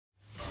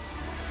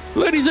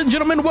Ladies and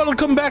gentlemen,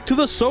 welcome back to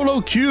the solo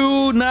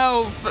queue.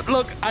 Now,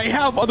 look, I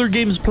have other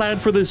games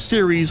planned for this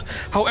series.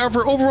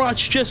 However,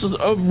 Overwatch just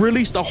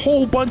released a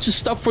whole bunch of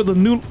stuff for the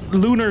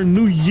Lunar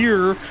New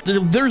Year.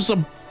 There's a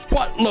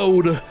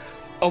buttload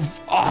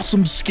of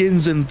awesome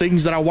skins and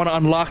things that I want to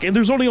unlock, and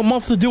there's only a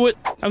month to do it.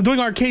 I'm doing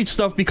arcade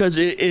stuff because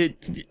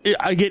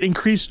I get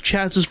increased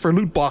chances for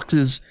loot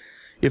boxes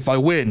if I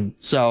win.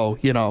 So,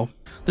 you know,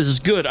 this is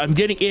good. I'm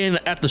getting in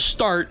at the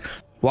start.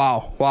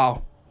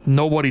 Wow.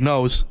 Nobody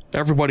knows.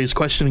 Everybody's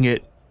questioning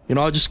it. You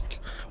know,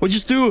 we'll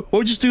just do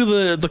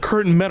the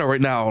current meta right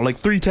now. Like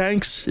 3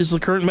 tanks is the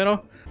current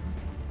meta.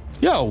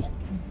 Yo.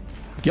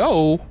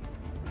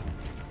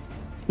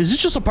 Is this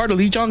just a part of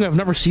Lijiang I've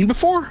never seen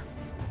before?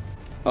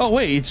 Oh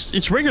wait,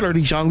 it's regular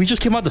Lijiang. We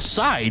just came out the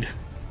side.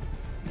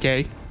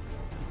 Okay.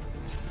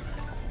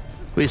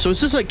 Wait, so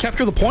is this like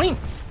capture the point?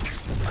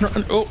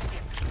 Oh.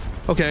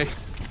 Okay.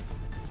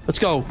 Let's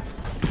go.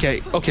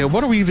 Okay,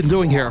 what are we even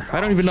doing here? I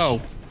don't even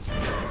know.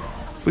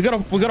 We got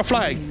a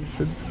flag.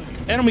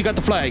 Enemy got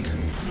the flag.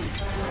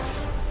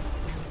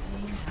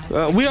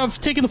 We have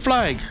taken the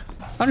flag.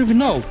 I don't even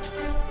know.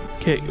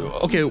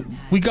 Okay,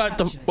 we got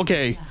the...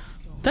 Okay.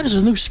 That is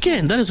a new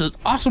skin. That is an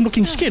awesome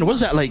looking skin. What is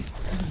that, like?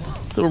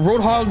 The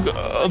Roadhog,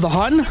 the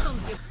Hun?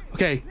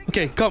 Okay,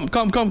 come.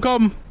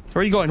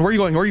 Where are you going?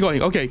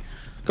 Okay.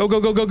 Go.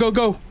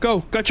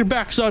 Got your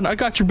back, son. I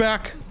got your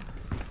back.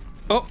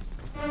 Oh.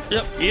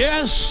 Yep.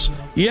 Yes.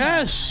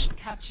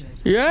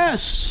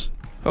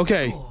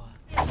 Okay.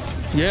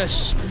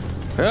 Yes.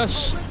 Do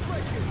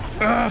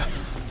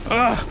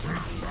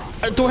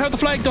I have the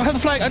flag?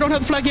 I don't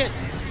have the flag yet.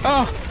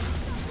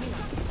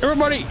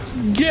 Everybody,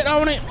 get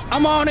on it.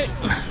 I'm on it.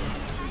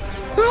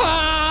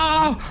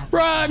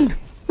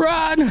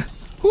 Run.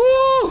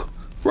 Woo!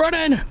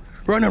 Running.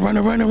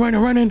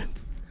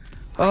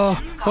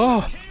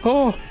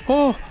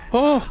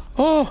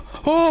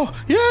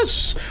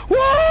 Yes.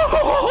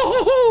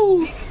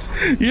 Whoa!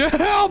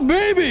 Yeah,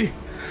 baby.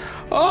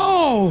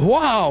 Oh,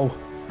 wow.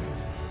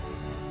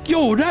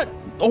 Yo,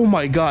 oh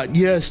my god,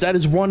 yes, that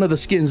is one of the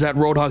skins, that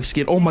Roadhog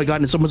skin. Oh my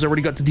god, and someone's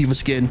already got the Diva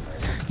skin.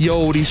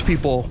 Yo, these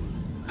people.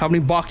 How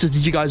many boxes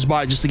did you guys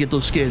buy just to get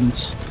those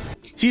skins?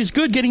 See, it's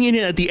good getting in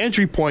at the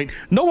entry point.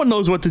 No one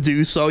knows what to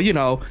do, so, you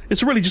know,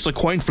 it's really just a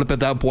coin flip at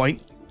that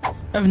point.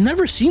 I've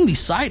never seen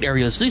these side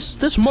areas.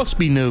 This must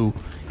be new.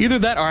 Either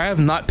that or I have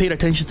not paid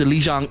attention to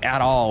Lijiang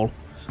at all.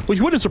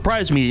 Which wouldn't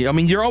surprise me. I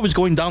mean, you're always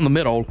going down the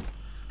middle.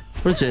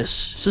 What is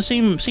this? Is the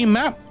same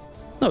map?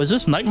 No, is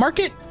this Night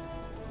Market?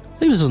 I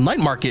think this is Night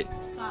Market.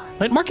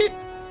 Night Market?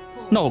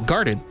 No,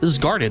 Guarded. This is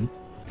Guarded.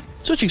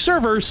 Switching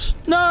servers.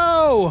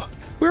 No!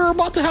 We were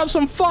about to have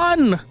some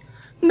fun.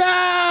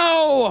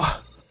 No!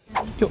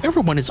 Yo,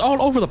 everyone is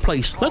all over the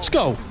place. Let's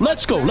go.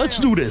 Let's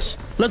do this.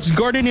 Let's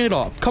Guardian it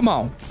up. Come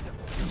on.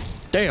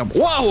 Damn.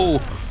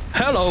 Whoa!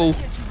 Hello.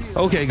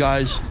 Okay,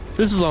 guys.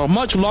 This is a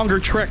much longer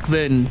trek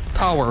than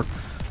Tower.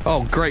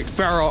 Oh, great.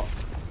 Pharaoh.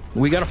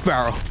 We got a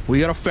Pharaoh.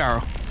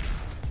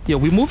 Yo,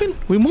 we moving?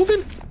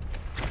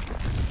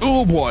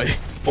 Oh boy.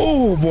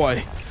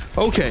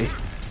 Okay.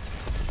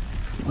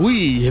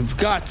 We have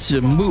got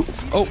to move.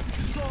 Oh.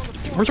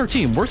 Where's our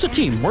team? Where's the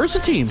team?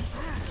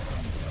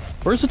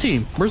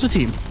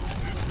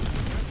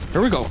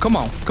 Here we go. Come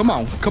on,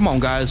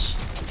 guys.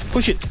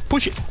 Push it.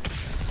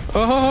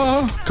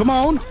 Come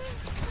on.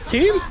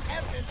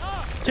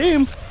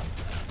 Team.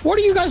 What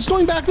are you guys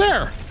doing back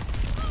there?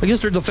 I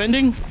guess they're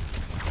defending.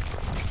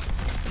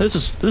 This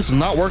is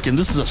not working.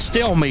 This is a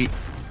stalemate.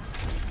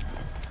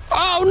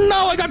 Oh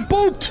no, I got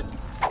booped.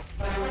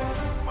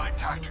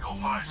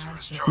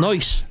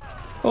 Nice.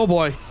 Oh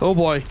boy.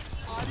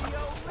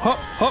 Hop.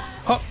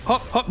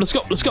 Let's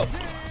go.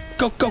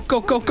 Go.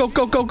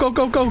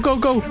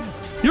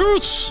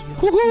 Yes.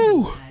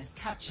 Woohoo.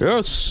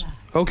 Yes.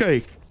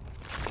 Okay.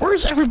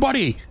 Where's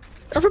everybody?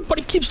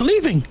 Everybody keeps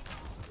leaving.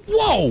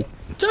 Whoa.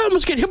 Did I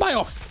almost get hit by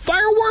a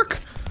firework?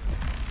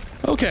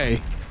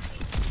 Okay.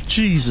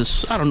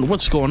 Jesus. I don't know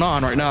what's going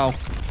on right now.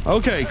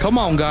 Okay, come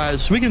on,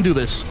 guys. We can do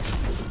this.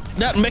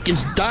 That mech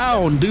is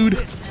down,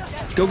 dude.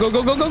 Go.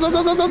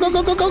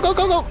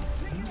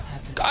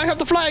 I have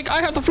the flag.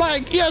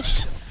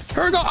 Yes.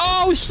 Here we go.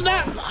 Oh,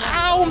 snap.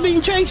 Ow, I'm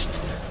being chased.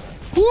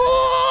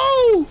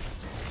 Woo!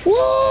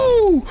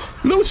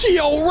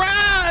 Lucio,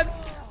 ride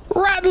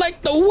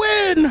like the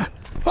wind.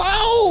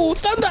 Oh,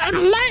 thunder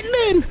and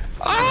lightning.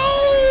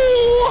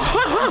 Oh!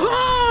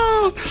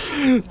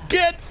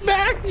 Get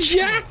back,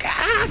 Jack.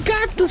 I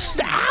got the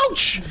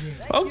ouch.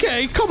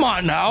 Okay, come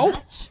on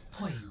now.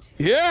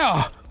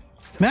 Yeah.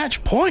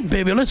 Match point,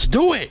 baby. Let's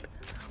do it.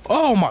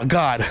 Oh, my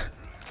God.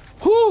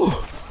 Whew.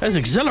 That's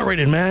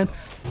exhilarating, man.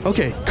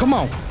 Okay, come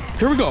on.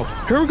 Here we go.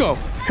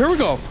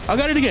 I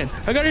got it again.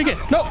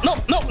 No.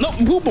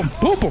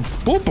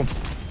 Boop him.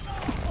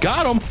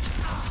 Got him.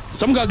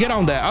 Someone gotta get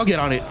on that. I'll get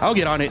on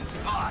it.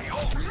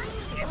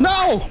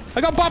 No!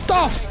 I got popped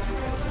off.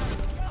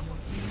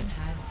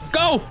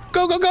 Go.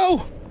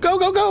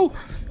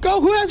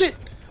 Who has it?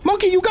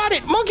 Monkey, you got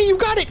it.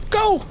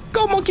 Go,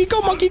 monkey,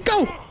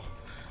 go.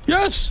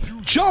 Yes.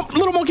 Jump,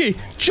 little monkey.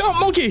 Jump,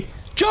 monkey.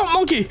 Jump,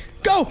 monkey.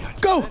 Go,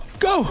 go,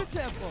 go.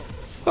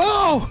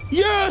 Oh,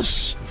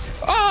 yes.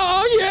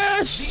 Oh,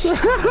 yes.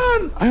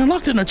 I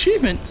unlocked an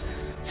achievement.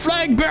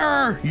 Flag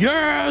bearer.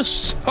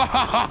 Yes. Ha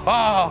ha ha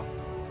ha.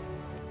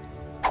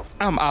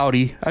 I'm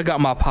outie. I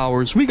got my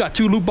powers. We got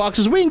 2 loot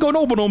boxes. We ain't gonna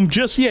open them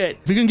just yet.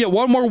 If we can get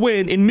one more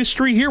win in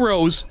Mystery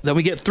Heroes, then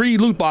we get 3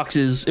 loot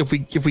boxes if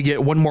we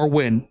get one more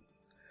win.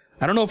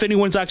 I don't know if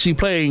anyone's actually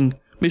playing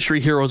Mystery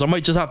Heroes. I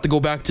might just have to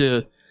go back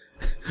to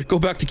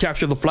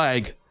capture the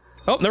flag.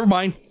 Oh, never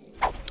mind.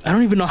 I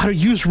don't even know how to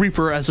use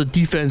Reaper as a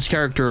defense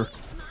character.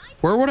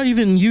 Where would I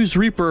even use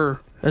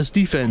Reaper as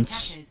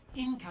defense?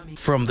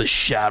 From the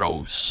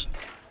shadows.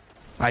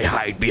 I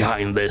hide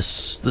behind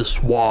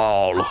this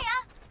wall.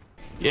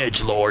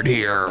 Edgelord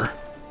here.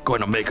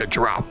 Going to make a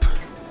drop.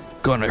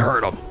 Gonna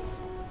hurt him.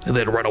 And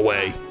then run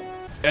away.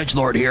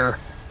 Edgelord here.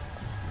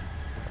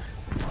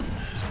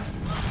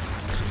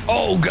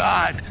 Oh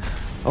god!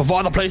 Of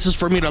all the places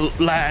for me to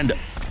land.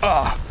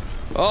 Oh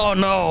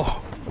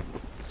no!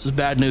 This is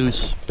bad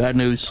news. Bad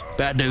news.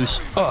 Bad news.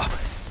 No!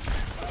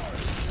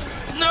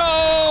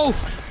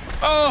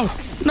 Oh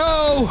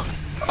no!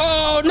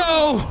 Oh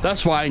no!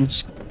 That's fine.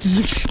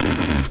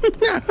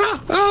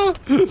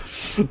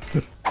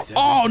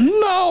 Oh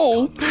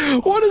no!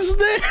 What is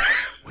this?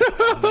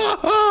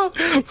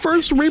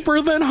 First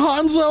Reaper, then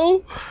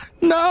Hanzo?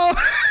 No!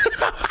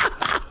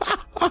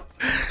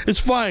 It's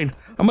fine.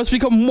 I must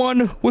become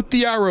one with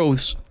the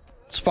arrows.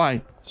 It's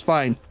fine. It's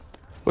fine.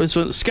 What is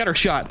it? Scatter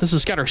shot. This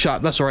is scatter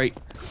shot. That's right.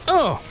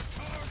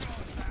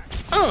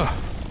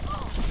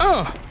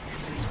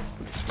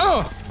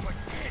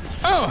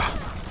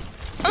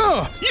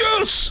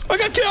 Yes! I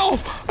got a kill!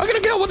 I got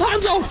a kill with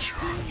Hanzo!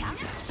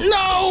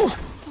 No!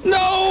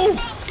 No!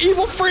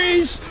 Evil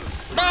freeze!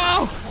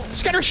 No!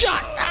 Scatter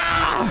shot!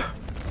 Ah!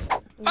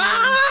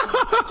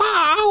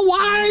 Ah!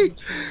 Why?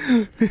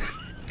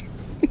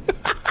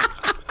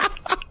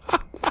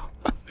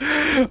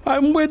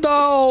 I'm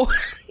Widow!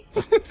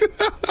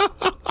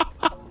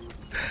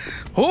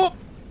 Oh!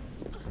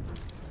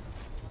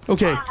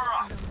 Okay.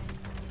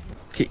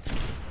 Okay.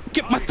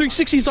 Get my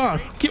 360s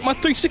on! Get my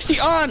 360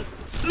 on!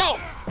 No!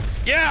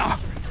 Yeah!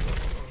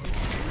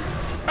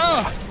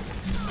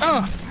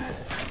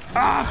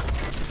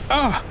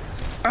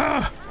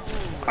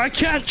 I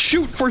can't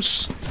shoot for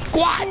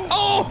squat!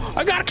 Oh!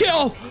 I got a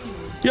kill!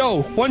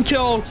 Yo, 1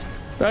 kill.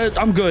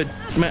 I'm good,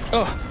 man.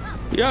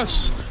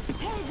 Yes!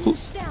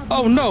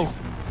 Oh no!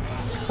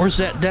 Where's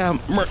that damn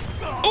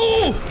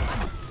oh!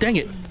 Dang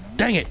it!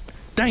 Dang it!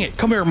 Dang it!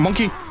 Come here,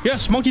 monkey!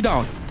 Yes, monkey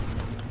down!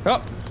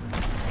 Up!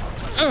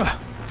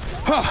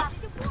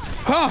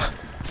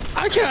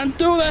 I can't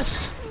do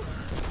this!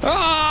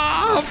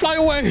 Fly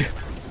away!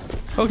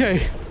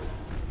 Okay.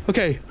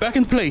 Okay, back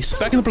in place.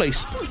 Back in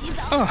place.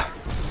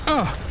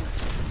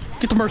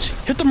 Get the mercy.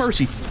 Hit the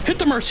mercy. Hit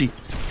the mercy.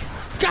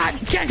 God,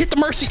 can't hit the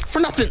mercy for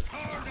nothing.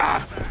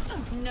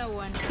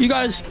 You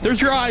guys,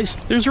 there's your eyes.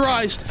 There's your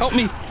eyes. Help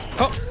me.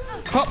 Help.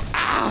 Help.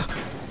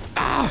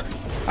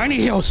 I need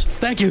heals.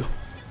 Thank you.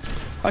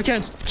 I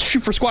can't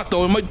shoot for squat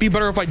though. It might be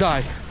better if I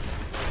die.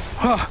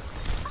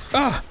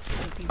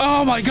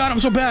 Oh my god, I'm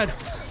so bad.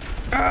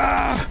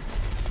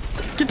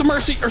 Get the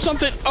mercy or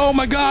something. Oh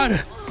my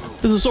god.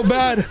 This is so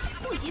bad.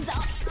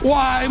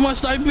 Why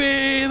must I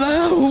be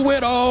the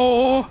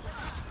widow?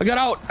 I got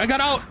out. I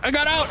got out. I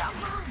got out.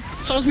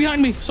 Someone's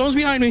behind me. Someone's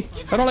behind me.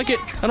 I don't like it.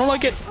 I don't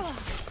like it.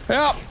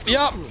 Yep.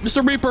 Yep.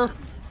 Mr. Reaper.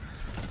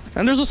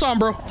 And there's a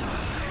Sombra.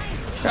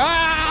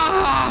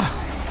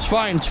 It's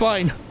fine. It's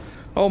fine.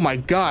 Oh my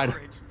god.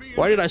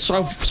 Why did I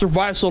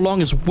survive so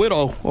long as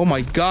Widow? Oh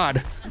my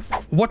god.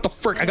 What the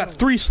frick? I got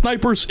 3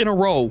 snipers in a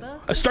row.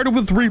 I started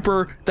with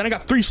Reaper, then I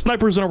got 3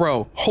 snipers in a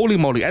row. Holy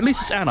moly. At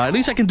least it's Anna. At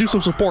least I can do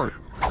some support.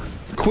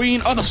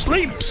 Queen of the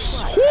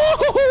Sleeps.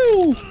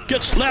 Woohoo!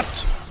 Get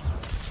slept.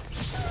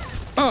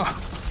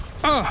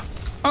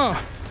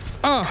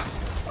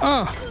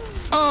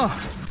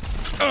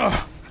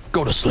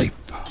 Go to sleep.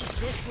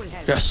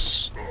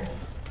 Yes.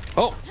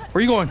 Oh,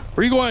 where you going?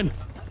 Where you going?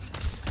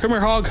 Come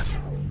here, hog.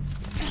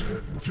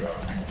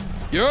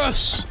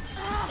 Yes.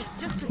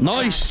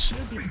 Nice.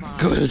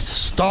 Good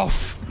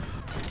stuff.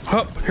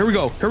 Up. Here we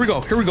go. Here we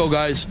go. Here we go,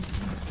 guys.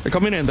 They're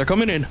coming in. They're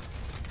coming in.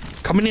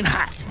 Coming in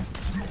hot.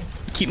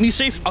 Keep me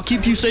safe. I'll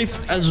keep you safe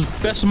as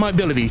best of my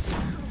ability.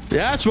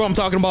 That's what I'm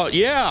talking about.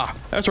 Yeah.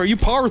 That's right. You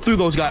power through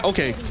those guys.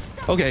 Okay.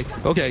 Okay.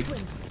 Okay.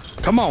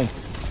 Come on.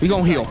 We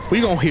gonna heal.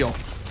 We gonna heal.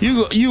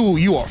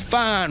 You are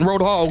fine,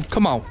 Roadhog.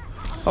 Come on.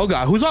 Oh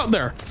god, who's out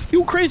there?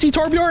 You crazy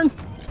Torbjorn?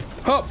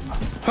 Hup.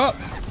 Hup.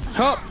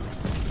 Hup.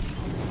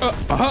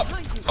 Hup.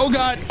 Oh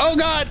god. Oh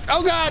god.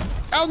 Oh god.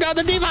 Oh god,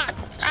 the diva.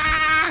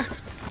 Ah!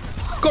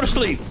 Go to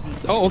sleep.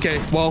 Oh,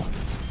 okay. Well,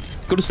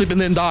 go to sleep and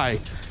then die.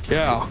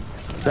 Yeah.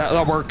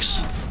 That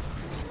works.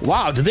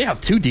 Wow, did they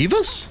have 2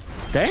 divas?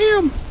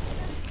 Damn.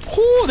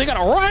 Ooh, they got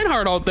a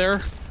Reinhardt out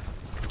there.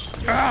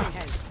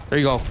 There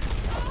you go.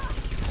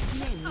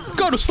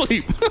 Go to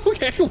sleep.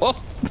 Okay, well,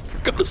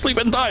 go to sleep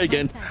and die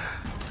again.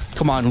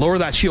 Come on, lower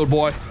that shield,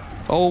 boy.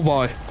 Oh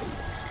boy.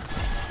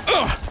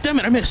 Damn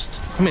it, I missed.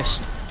 I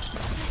missed.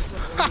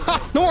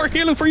 No more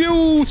healing for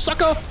you,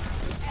 sucker.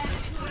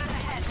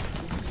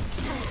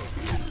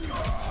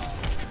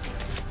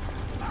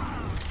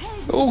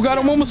 Oh god,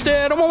 I'm almost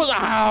dead. I'm almost.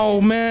 Ow,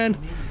 man.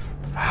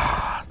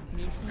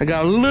 I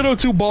got a little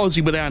too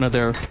ballsy with Anna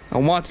there. I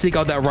want to take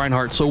out that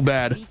Reinhardt so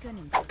bad.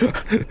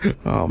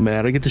 Oh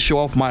man, I get to show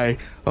off my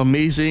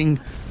amazing,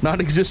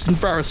 non-existent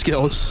Pharah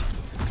skills.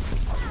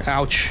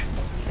 Ouch.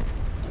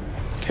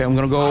 Okay, I'm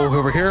gonna go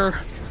over here.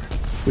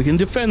 We can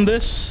defend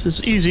this.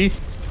 It's easy.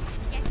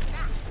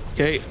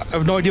 Okay, I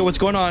have no idea what's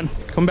going on.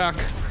 Come back.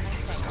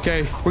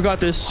 Okay, we got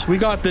this. We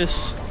got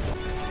this.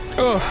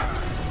 Ugh.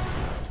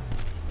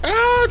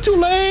 Ah, too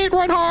late,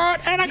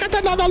 Reinhardt. And I got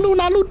another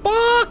Luna loot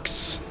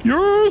box.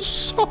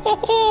 Yes.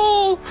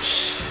 Oh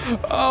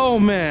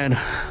man.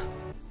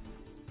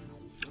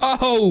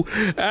 Oh,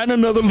 and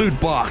another loot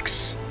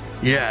box.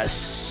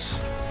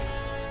 Yes.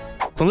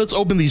 So let's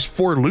open these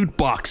 4 loot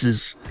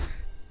boxes.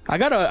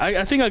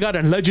 I think I got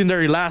a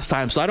legendary last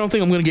time, so I don't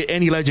think I'm gonna get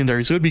any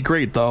legendaries. So it'd be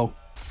great though.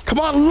 Come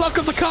on, luck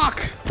of the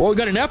cock. Well, we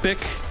got an epic.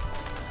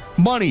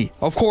 Money,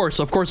 of course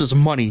it's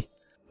money.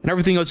 And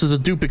everything else is a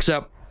dupe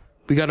except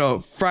we got a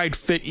fried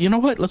fit. You know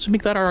what? Let's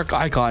make that our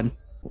icon.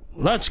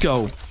 Let's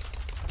go.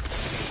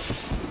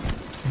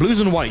 Blues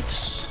and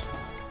whites.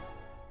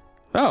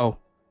 Oh.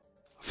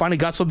 Finally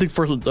got something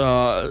for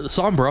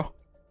Sombra.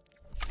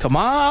 Come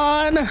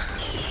on.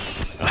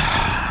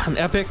 An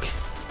epic.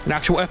 An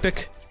actual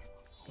epic.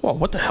 Whoa,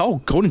 what the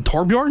hell? Golden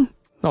Torbjorn?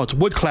 No, it's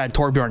Woodclad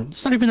Torbjorn.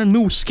 It's not even a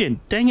new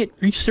skin. Dang it.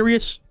 Are you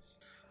serious?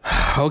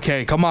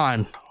 Okay, come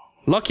on.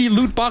 Lucky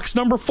loot box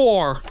number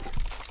 4.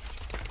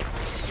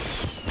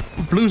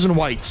 Blues and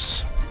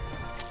whites.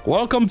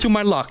 Welcome to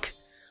my luck.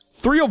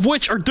 3 of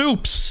which are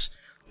dupes.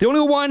 The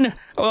only one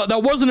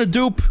that wasn't a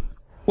dupe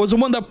was the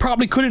one that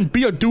probably couldn't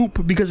be a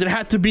dupe because it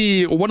had to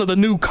be one of the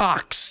new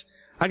cocks.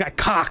 I got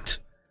cocked.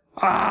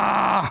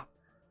 Ah!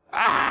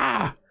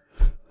 Ah!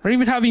 I don't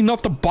even have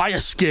enough to buy a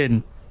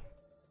skin.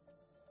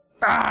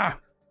 Ah!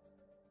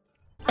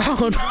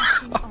 Oh no!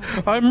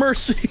 I'm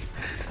Mercy.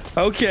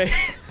 Okay.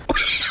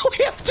 We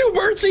have 2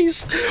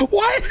 Mercies.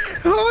 What?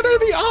 What are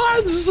the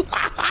odds?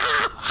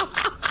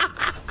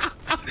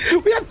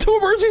 We have 2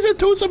 Mercies and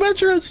 2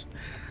 Symmetras.